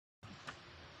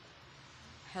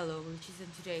Hello, Riches,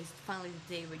 and today is finally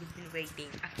the day where you've been waiting.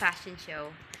 A fashion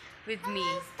show with me,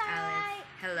 Hello, Alice. Starlight.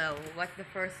 Hello, what's the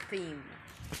first theme?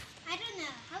 I don't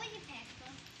know. How would you pick?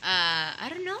 I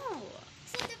don't know.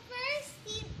 So the first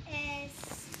theme is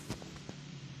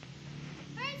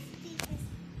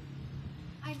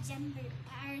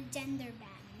our gender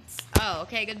bands. Oh,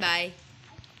 okay, goodbye.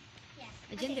 Yeah.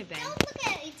 A gender band. Don't look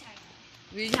at each other.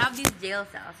 We have these jail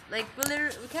cells. Like, we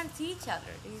can't see each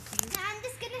other. Do you see? Now I'm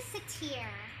just gonna sit here.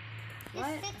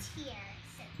 What? Just sit here.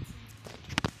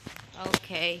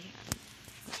 Okay.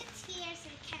 Sit here so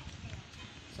you can't feel.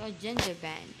 So a gender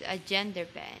band, a gender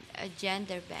band, a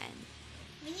gender band.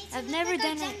 We need to I've look never at our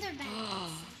done it. gender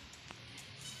bands.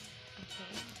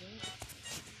 Okay.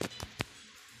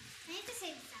 I need to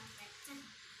say this outfit.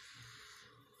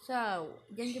 So,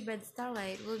 gender band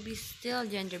Starlight will be still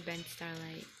gender band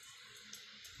Starlight.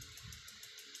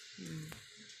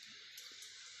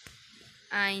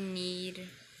 I need,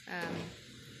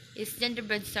 is gender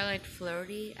band Starlight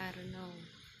flirty? I don't know.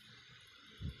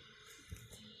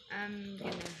 I'm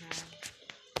gonna have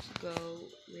to go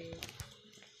with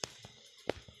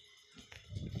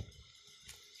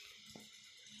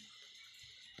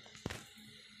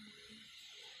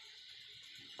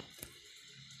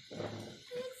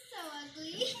It's so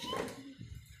ugly.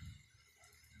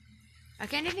 I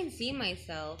can't even see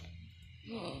myself.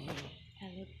 I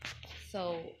look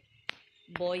so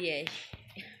boyish.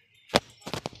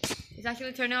 It's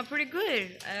actually turning out pretty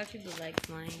good. I actually like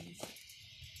mine.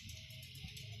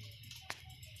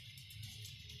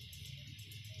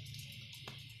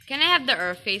 Can I have the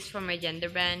Earth face for my gender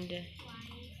band? Why?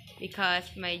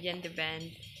 Because my gender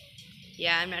band.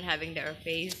 Yeah, I'm not having the Earth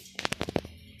face.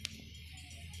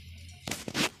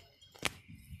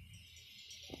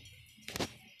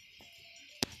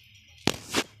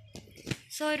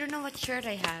 So I don't know what shirt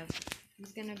I have. I'm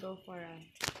just gonna go for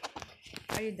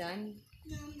a. Are you done?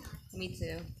 No, I'm not. Me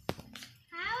too.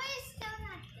 How is still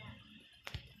not done?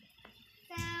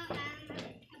 So,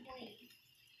 a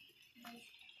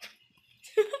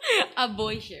boy. A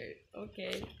boy shirt.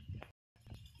 Okay.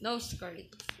 No skirt.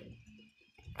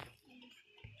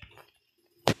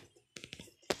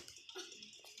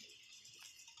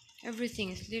 Everything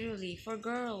is literally for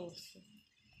girls. Oh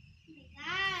my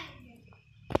god.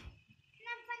 Can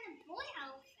I find a boy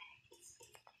outfit?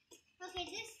 Okay,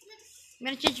 this looks. I'm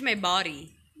gonna change my body.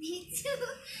 Me too.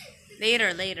 Later.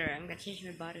 I'm gonna change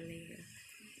my body later.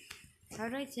 How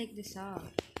do I take this off?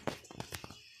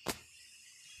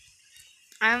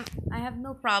 I have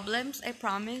no problems, I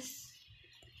promise.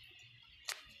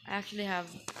 I actually have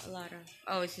a lot of.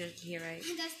 Oh, it's just here, right? The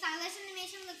stylish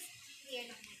animation looks weird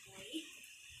on my boy.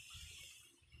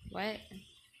 What?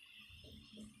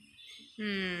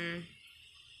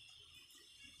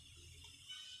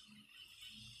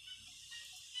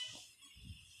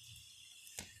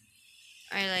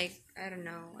 I don't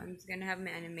know. I'm just gonna have my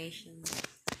animation.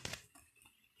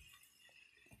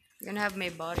 I'm gonna have my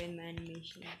body in my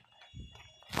animation.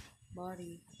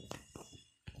 Body.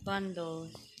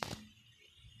 Bundles.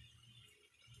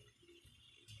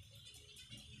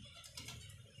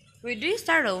 Wait, do you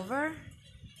start over?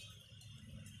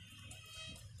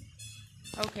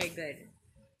 Okay, good.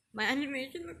 My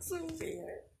animation looks so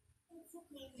weird. It's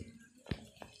okay.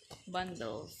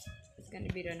 Bundles. It's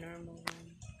gonna be the normal one.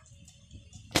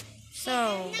 So.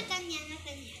 Not done yet, not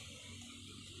done yet.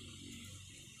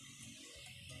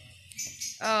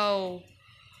 Oh.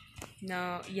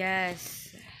 No.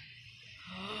 Yes.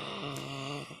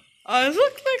 I look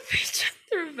like my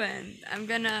gender band. I'm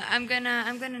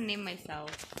gonna name myself.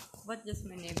 What does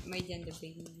my name? My gender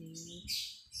band name?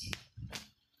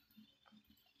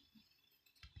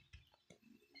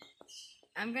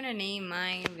 I'm gonna name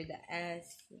mine with the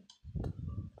S.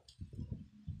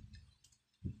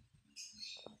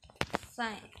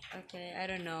 Sign. Okay, I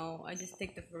don't know. I just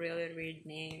take the really weird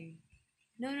name.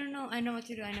 No. I know what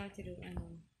to do. I know.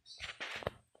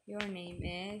 Your name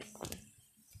is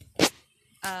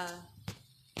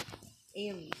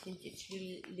Aries, since it's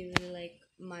really like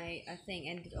my thing,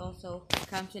 and it also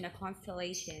comes in a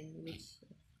constellation. Which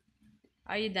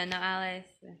are you done now, Alice?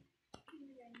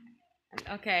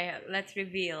 Okay, let's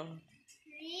reveal.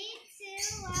 3,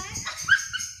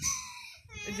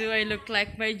 2, 1. Do I look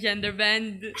like my gender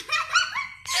band?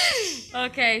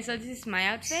 Okay, so this is my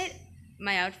outfit. Wait,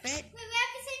 we have the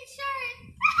same shirt.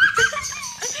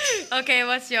 Okay,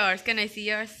 what's yours? Can I see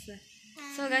yours?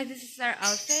 So guys, this is our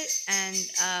outfit,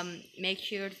 and make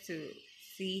sure to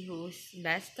see who's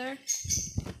bester,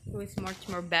 who is much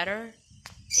more better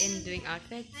in doing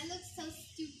outfits. I look so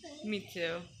stupid. Me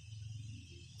too.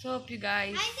 So hope you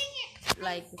guys I think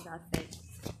like this outfit.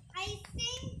 I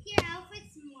think your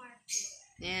outfit's more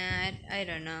cool. Yeah, I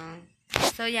don't know.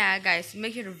 So yeah, guys,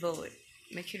 make sure to vote.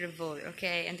 Make sure to vote,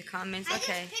 okay? In the comments, I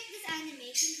okay. just picked this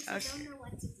animation because I don't know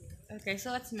what to do. Okay,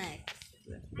 so what's next?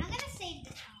 I'm gonna save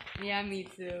this one. Yeah, me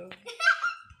too.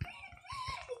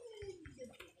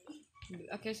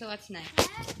 Okay, so what's next? How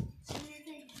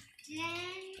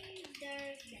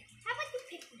about you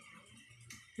pick this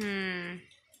one?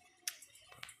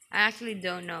 I actually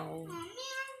don't know. Oh man.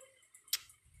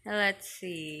 Let's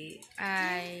see.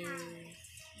 My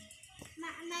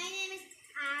name is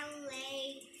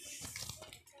Alex.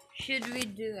 Should we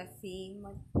do a theme?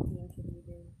 What theme should we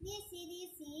do? Do you see?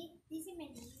 Do you see my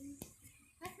name?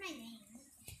 What's my name?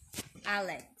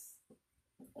 Alex.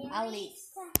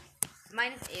 Alice.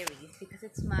 Mine is Aries because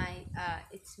it's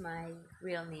my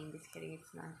real name. Just kidding,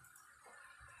 it's not.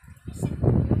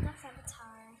 Roblox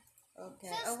avatar. Okay.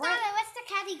 So Starlight, what's the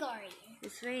category?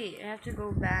 Just wait. I have to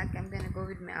go back. I'm gonna go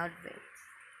with my outfit.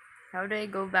 How do I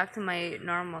go back to my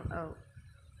normal? Oh.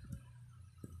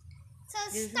 So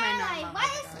This is my Starlight, normal what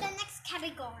is avatar. the next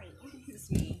category? This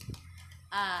is me.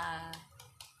 I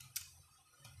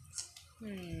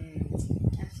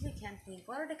actually can't think.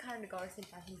 What are the categories in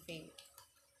fashion thing?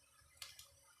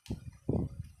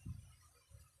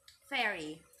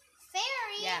 Fairy.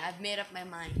 Fairy? Yeah, I've made up my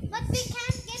mind. But we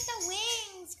can't get the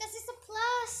wings because it's a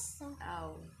plus.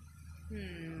 Oh.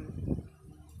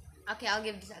 Okay, I'll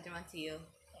give this other one to you.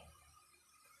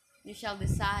 You shall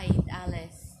decide,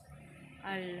 Alice.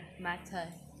 I'll matter,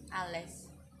 Alice.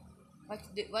 What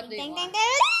do you want?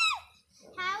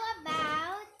 How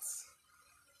about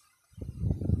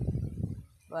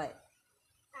What?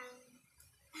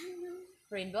 I don't know.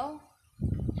 Rainbow?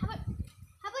 How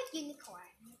about unicorn?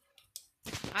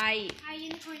 Our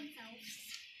unicorn self.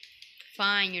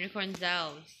 fine, unicorn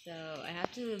elves. So I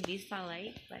have to be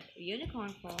Starlight, but unicorn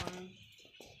form.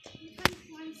 Unicorn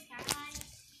form Starlight.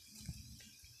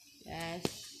 Yes.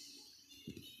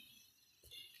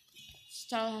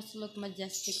 Star has to look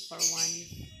majestic for one.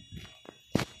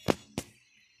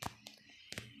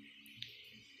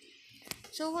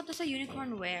 So what does a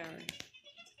unicorn wear?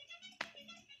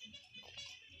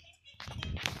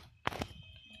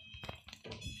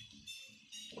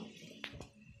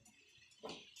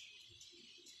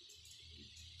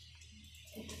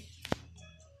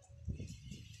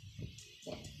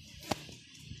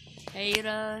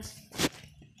 Haters.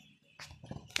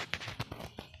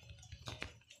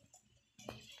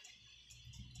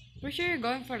 We're sure you're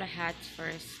going for the hats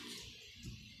first.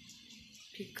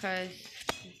 Because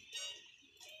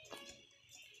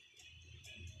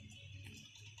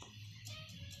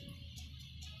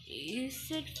you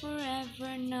said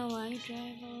forever, now I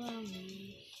drive along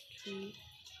the street.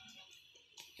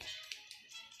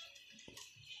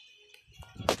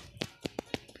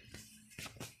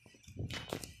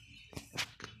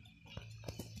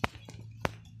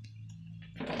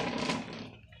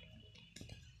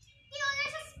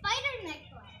 There's a spider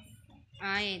necklace.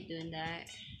 I ain't doing that.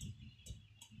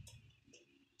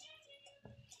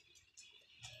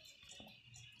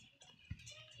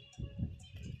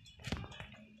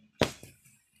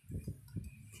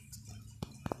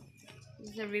 This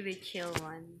is a really chill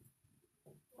one.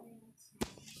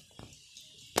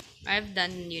 I've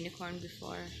done unicorn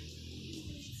before.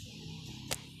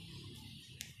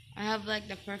 I have like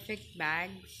the perfect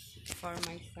bags for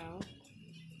myself.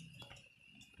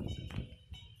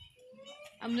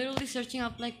 I'm literally searching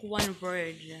up like one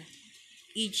word.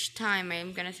 Each time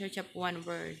I'm gonna search up one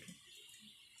word.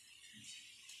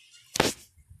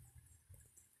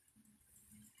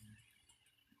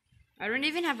 I don't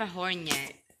even have a horn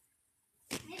yet.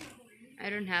 I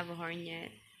don't have a horn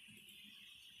yet.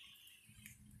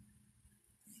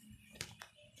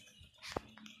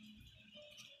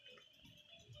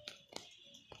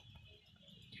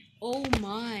 Oh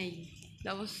my,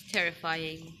 that was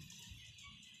terrifying.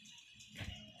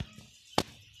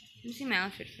 Let me see my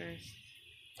outfit first.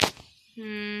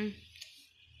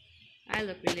 I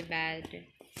look really bad.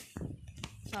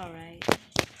 It's alright.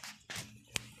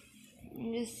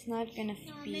 I'm just not gonna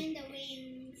speak. the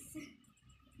wings.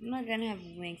 I'm not gonna have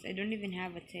wings. I don't even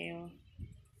have a tail.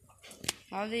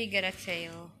 How do you get a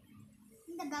tail?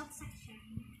 In the belt section.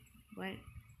 What?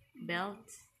 Belt?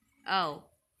 Oh.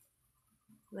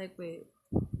 Like, wait.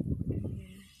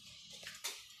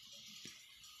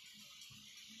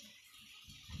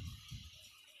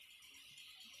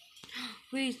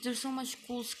 Wait, there's so much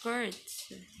cool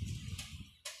skirts. I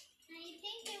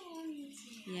think they will need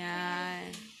to. Yeah.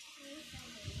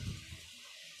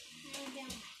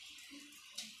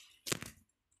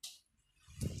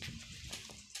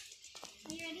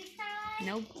 Are you ready, Starlight?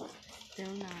 Nope.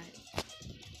 Still not.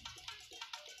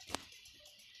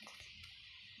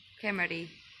 Okay, I'm ready.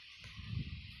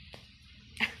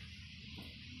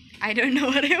 I don't know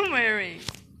what I'm wearing. Wait,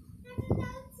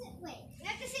 we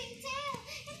have the same tail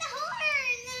and the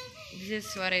horn. This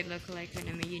is what I look like when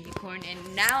I'm a unicorn,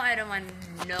 and now I don't want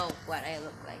to know what I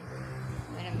look like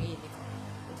when I'm a unicorn.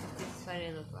 This is what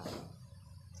I look like.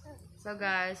 So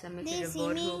guys, I'm Do you making a see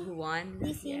vote me? who won. Do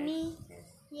you see Yes, me? yes.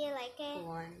 You like it? Who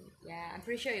won? Yeah, I'm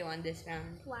pretty sure you won this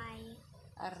round. Why?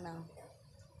 I don't know.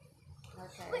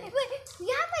 Okay. Wait, you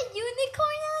have a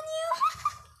unicorn on you?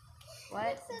 What?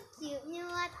 That's so cute. You know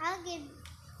what? I'll give.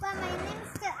 But my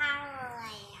name's still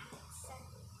Arrowlight.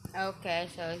 Okay,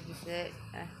 so is this it?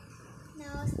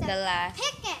 No, stop. The last.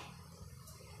 Pick it.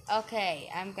 Okay,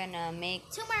 I'm gonna make.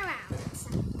 2 more rounds.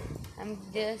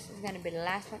 This is gonna be the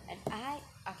last one, and I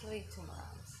actually 2 more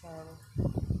rounds. So,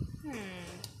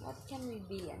 what can we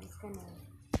be? I'm just gonna.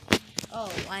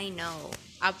 Oh, I know.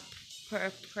 Up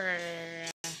per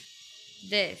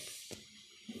this.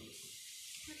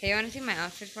 Hey, you wanna see my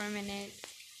outfit for a minute?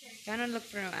 You wanna look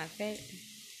for an outfit?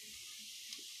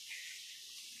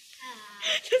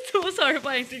 That's the most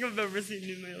horrifying thing I've ever seen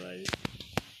in my life.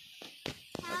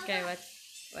 Okay,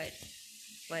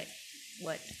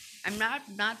 what? I'm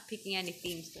not picking any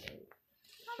themes today.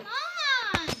 Come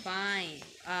on. Fine.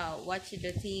 What should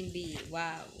the theme be?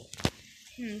 Wow.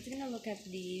 I'm gonna look at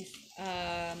these.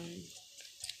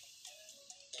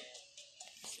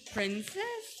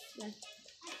 Princess? Prince?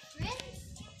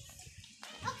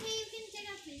 Okay, you can take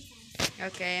a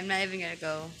princess. Okay, I'm not even gonna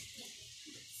go.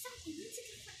 Something you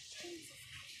take a princess.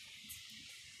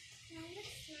 Now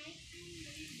looks like some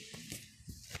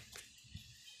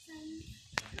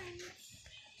prince.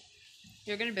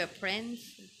 You're gonna be a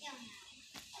prince? Yeah, no.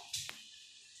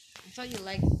 I thought you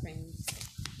liked prince.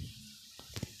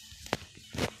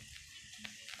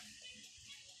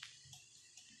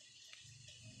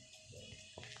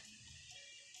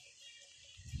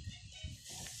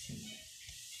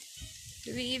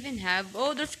 Do we even have?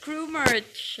 Oh, there's crew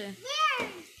merch. Where?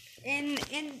 In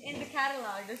the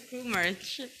catalog, there's crew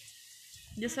merch.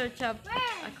 Just search up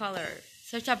a color.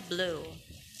 Search up blue.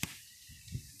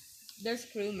 There's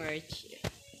crew merch.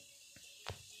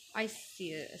 I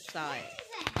see it. I saw it.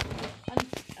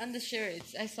 On the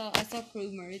shirts. I saw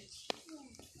crew merch.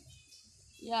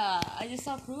 Yeah, I just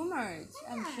saw crew merch.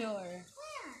 I'm sure.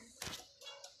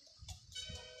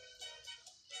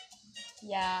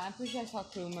 Yeah, I'm pretty sure I saw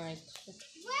crew merch.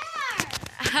 Where?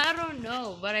 I don't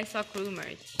know, but I saw crew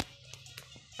merch.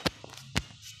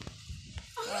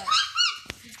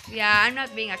 Yeah, I'm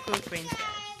not being a crew princess.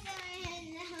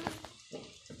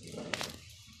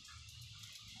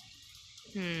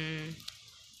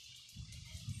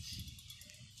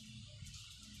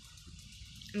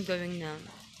 I'm going now.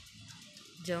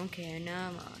 Don't care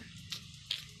no more.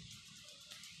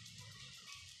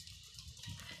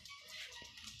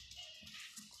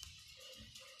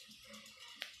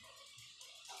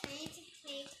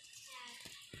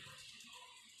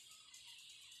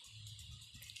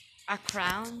 A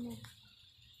crown?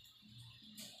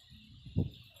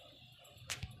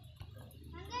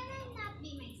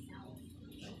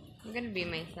 I'm gonna be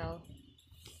myself.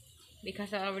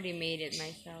 Because I already made it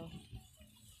myself.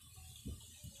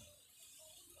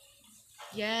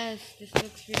 Yes, this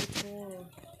looks really cool.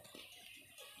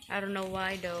 I don't know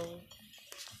why though.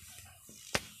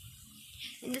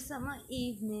 In the summer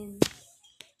evening.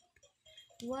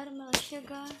 Watermelon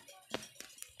sugar.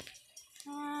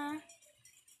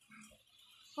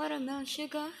 Watermelon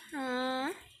sugar.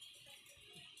 Okay,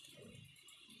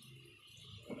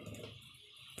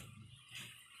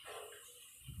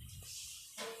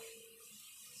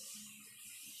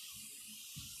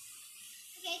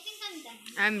 I think I'm done.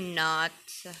 I'm not.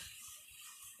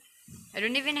 I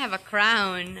don't even have a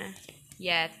crown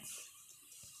yet.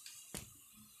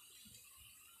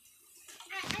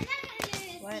 I'm not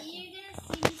gonna What? see. You're gonna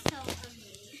see me so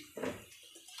ugly.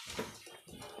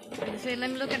 So let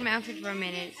me look at my outfit for a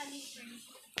minute. Ugly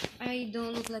princess. I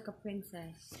don't look like a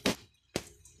princess.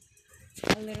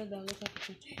 I literally don't look like a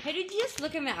princess. Hey, did you just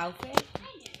look at my outfit?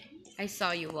 I didn't. I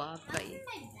saw you walk, I but was in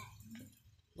my bed.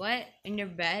 what? In your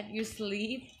bed? You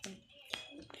sleep?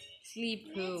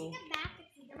 Sleep who? Take a bath if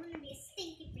you don't want to be a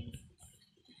stinky princess.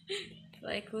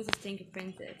 Like who's a stinky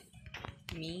princess?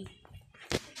 Me?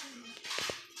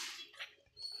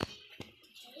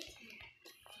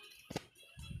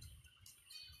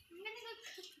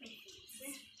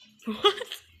 What?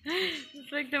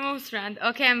 It's like the most random.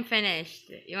 Okay, I'm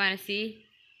finished. You wanna see?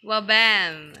 Well,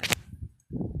 bam!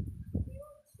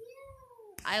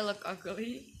 I look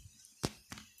ugly.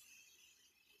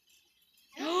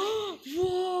 Whoa!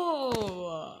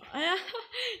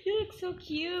 You look so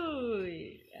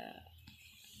cute.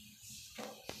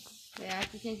 I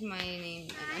have to change my name.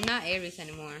 I'm not Aries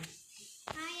anymore.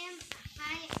 I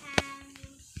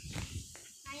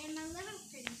am a little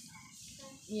princess.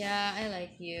 Yeah, I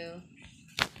like you.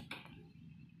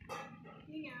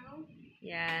 You know.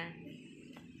 Yeah.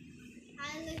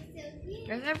 I look so cute.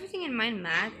 Does everything in mine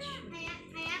match? I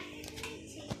actually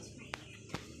changed my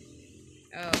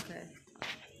hair. Oh, okay.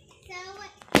 So,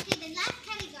 okay, the last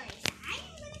category. So I'm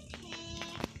gonna pick.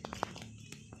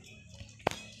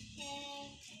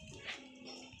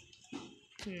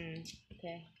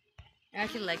 Okay. I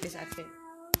actually like this outfit.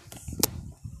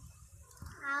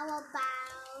 How about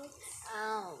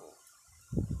Oh.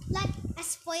 like a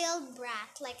spoiled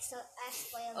brat, like so a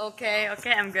spoiled. Okay,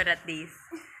 I'm good at these.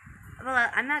 Well,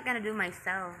 I'm not gonna do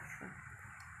myself.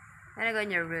 I'm gonna go in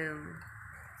your room.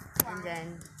 Why? And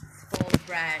then spoiled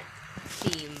brat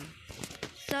theme.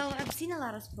 So I've seen a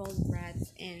lot of spoiled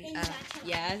brats in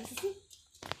yes.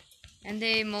 And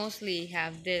they mostly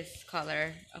have this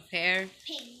color of hair.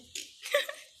 Pink.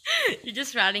 You're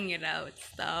just ratting it out.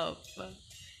 Stop.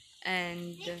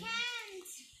 And I can't.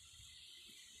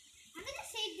 I'm gonna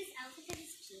save this outfit because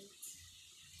it's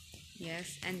cute.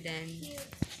 yes, and then Cute.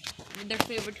 their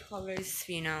favorite colors,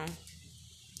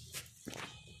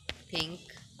 pink,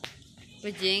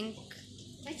 pajink,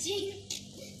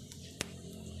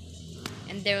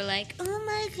 and they're like, "Oh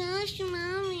my gosh,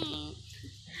 mommy."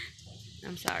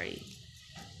 I'm sorry.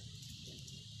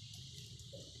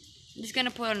 I'm just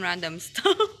gonna put on random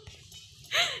stuff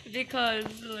because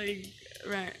like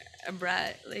a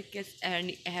brat like gets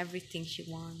everything she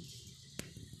wants.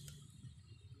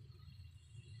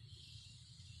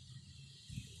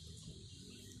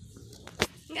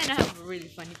 I'm gonna have a really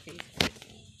funny face.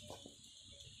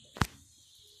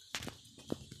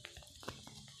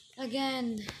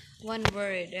 Again, one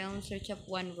word. I only search up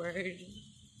one word.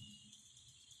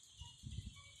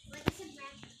 What is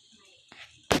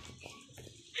a brat?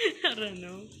 I don't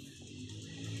know.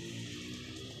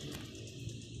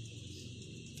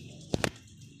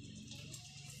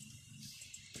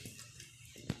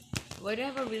 Why do I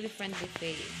have a really friendly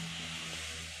face?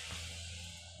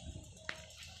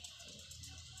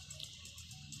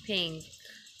 Pink.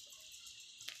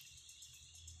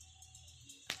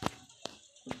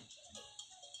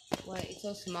 Why it's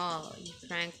so small? You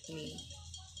pranked me.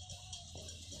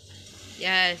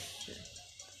 Yes.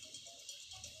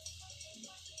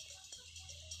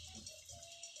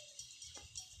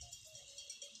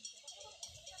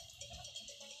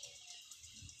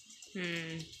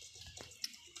 Hmm.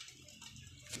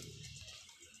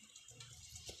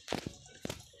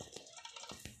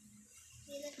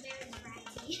 You look very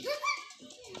bratty.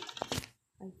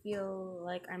 I feel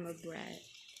like I'm a brat.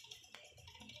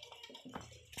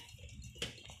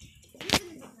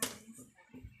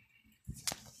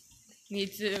 Me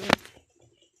too.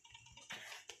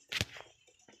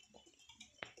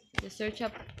 Just search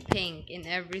up pink in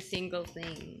every single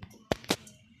thing.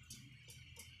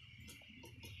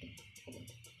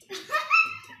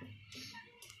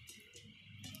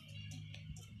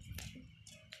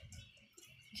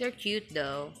 They're cute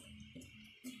though.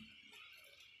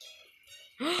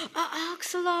 An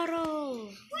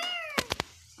axolotl!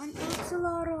 An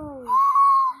axolotl!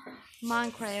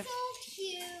 Minecraft. So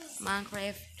cute.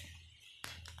 Minecraft.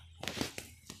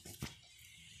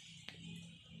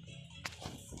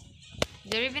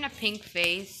 There even a pink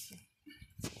face.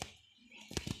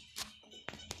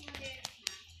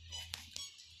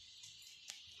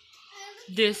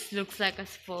 This looks like a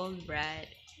spoiled brat.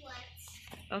 What?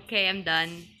 Okay, I'm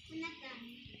done. I'm not done.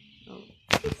 Oh.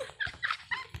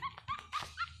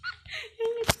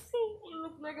 You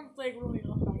look like I'm playing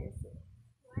Romeo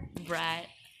brat.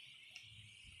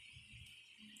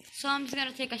 So I'm just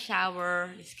gonna take a shower.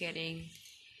 Just kidding.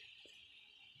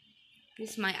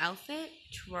 This is my outfit.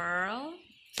 Twirl.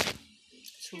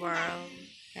 Twirl.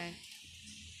 Okay.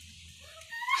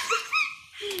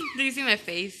 Do you see my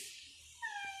face?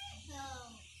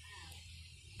 Oh.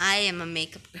 I am a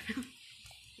makeup girl.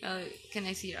 Oh, can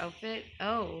I see your outfit?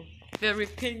 Oh, very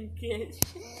pinkish.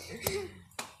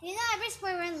 You know, every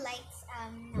sport when lights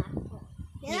not.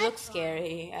 You look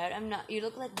scary. I'm not. You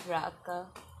look like Draka.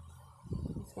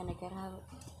 He's gonna get out.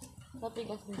 Something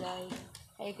has died.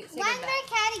 Hey, say One goodbye. more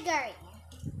category.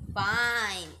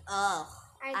 Fine. Ugh.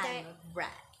 Our I'm dark, a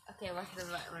brat. Okay, what's the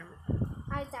one?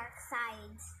 our dark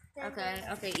sides.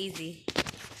 Okay, easy.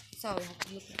 So we have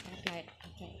to look at that light.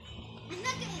 Okay. I'm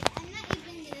not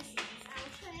even gonna see this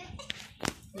outfit.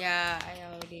 Yeah, I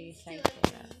already decided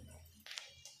for that.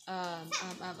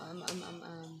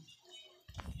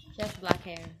 She has black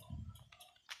hair.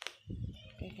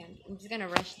 Okay, I'm just gonna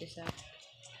rush this up.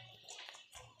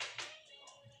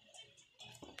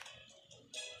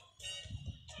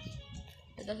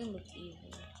 It doesn't look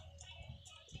evil.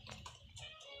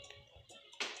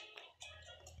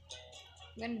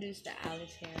 I'm gonna do the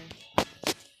Alice hair.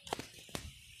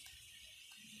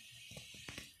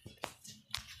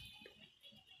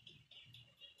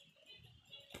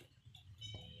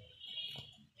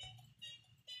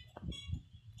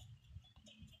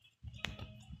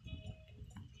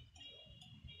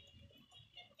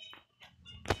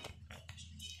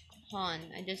 Han.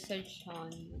 I just searched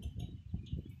Han.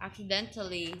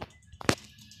 Accidentally.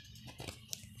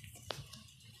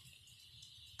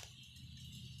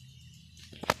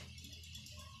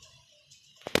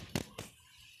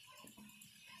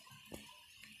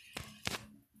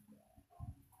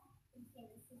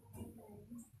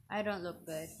 I don't look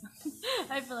good.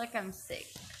 I feel like I'm sick.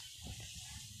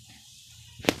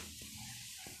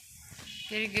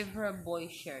 Gotta give her a boy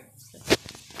shirt.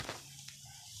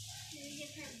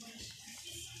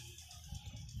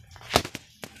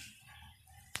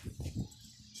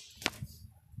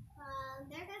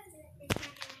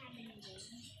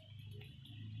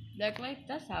 Dark Light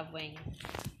does have wings.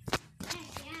 Yes,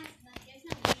 but there's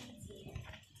no wings here.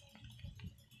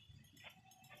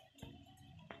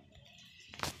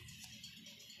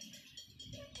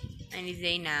 Any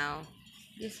day now.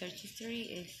 This search history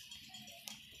is.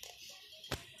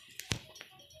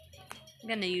 I'm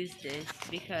gonna use this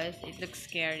because it looks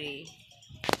scary.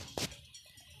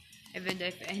 Even though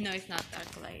I know it's not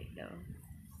Dark Light though.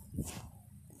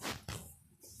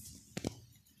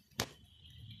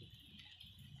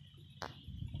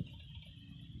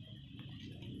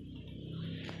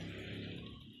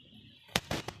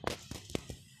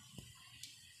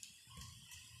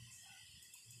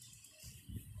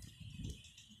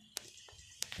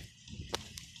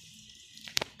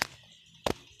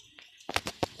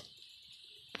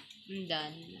 I'm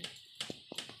done.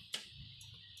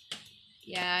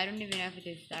 Yeah, I don't even know if it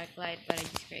is Dark Light, but I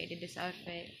just created this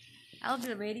outfit. I'll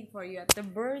be waiting for you at the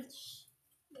birch.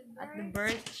 At the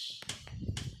birch.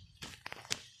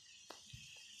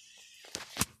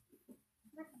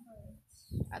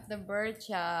 At the birch,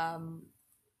 come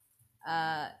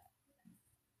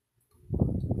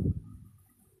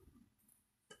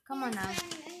on now. I'm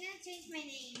gonna change my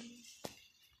name.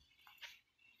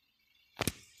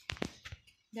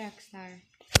 Darkstar.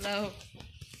 Hello.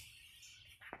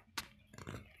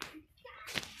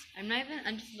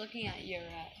 I'm just looking at your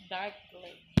Dark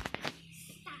Light.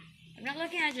 I'm not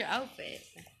looking at your outfit.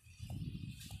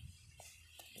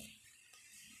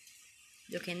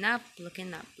 Looking up,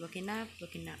 looking up, looking up,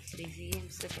 looking up. Daisy, I'm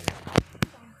just looking up.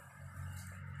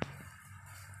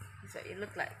 That's what you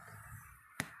look like.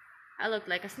 I look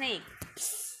like a snake.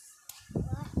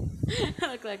 What?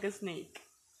 I look like a snake.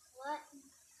 What?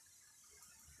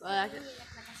 Well, You actually,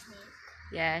 look like a snake.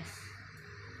 yes.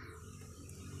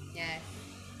 Yes.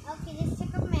 Okay, let's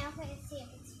check out my outfit and see if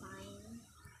it's fine.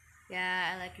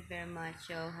 Yeah, I like it very much.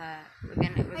 So we're I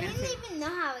gonna didn't say, even know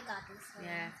how I got this one.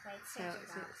 yeah. But it's So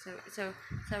such a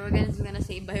so we're just gonna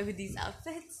say bye with these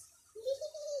outfits.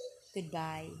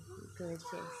 Goodbye, gorgeous.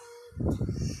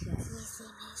 Yes.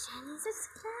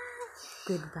 Subscribe.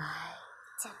 Goodbye.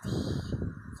 To be.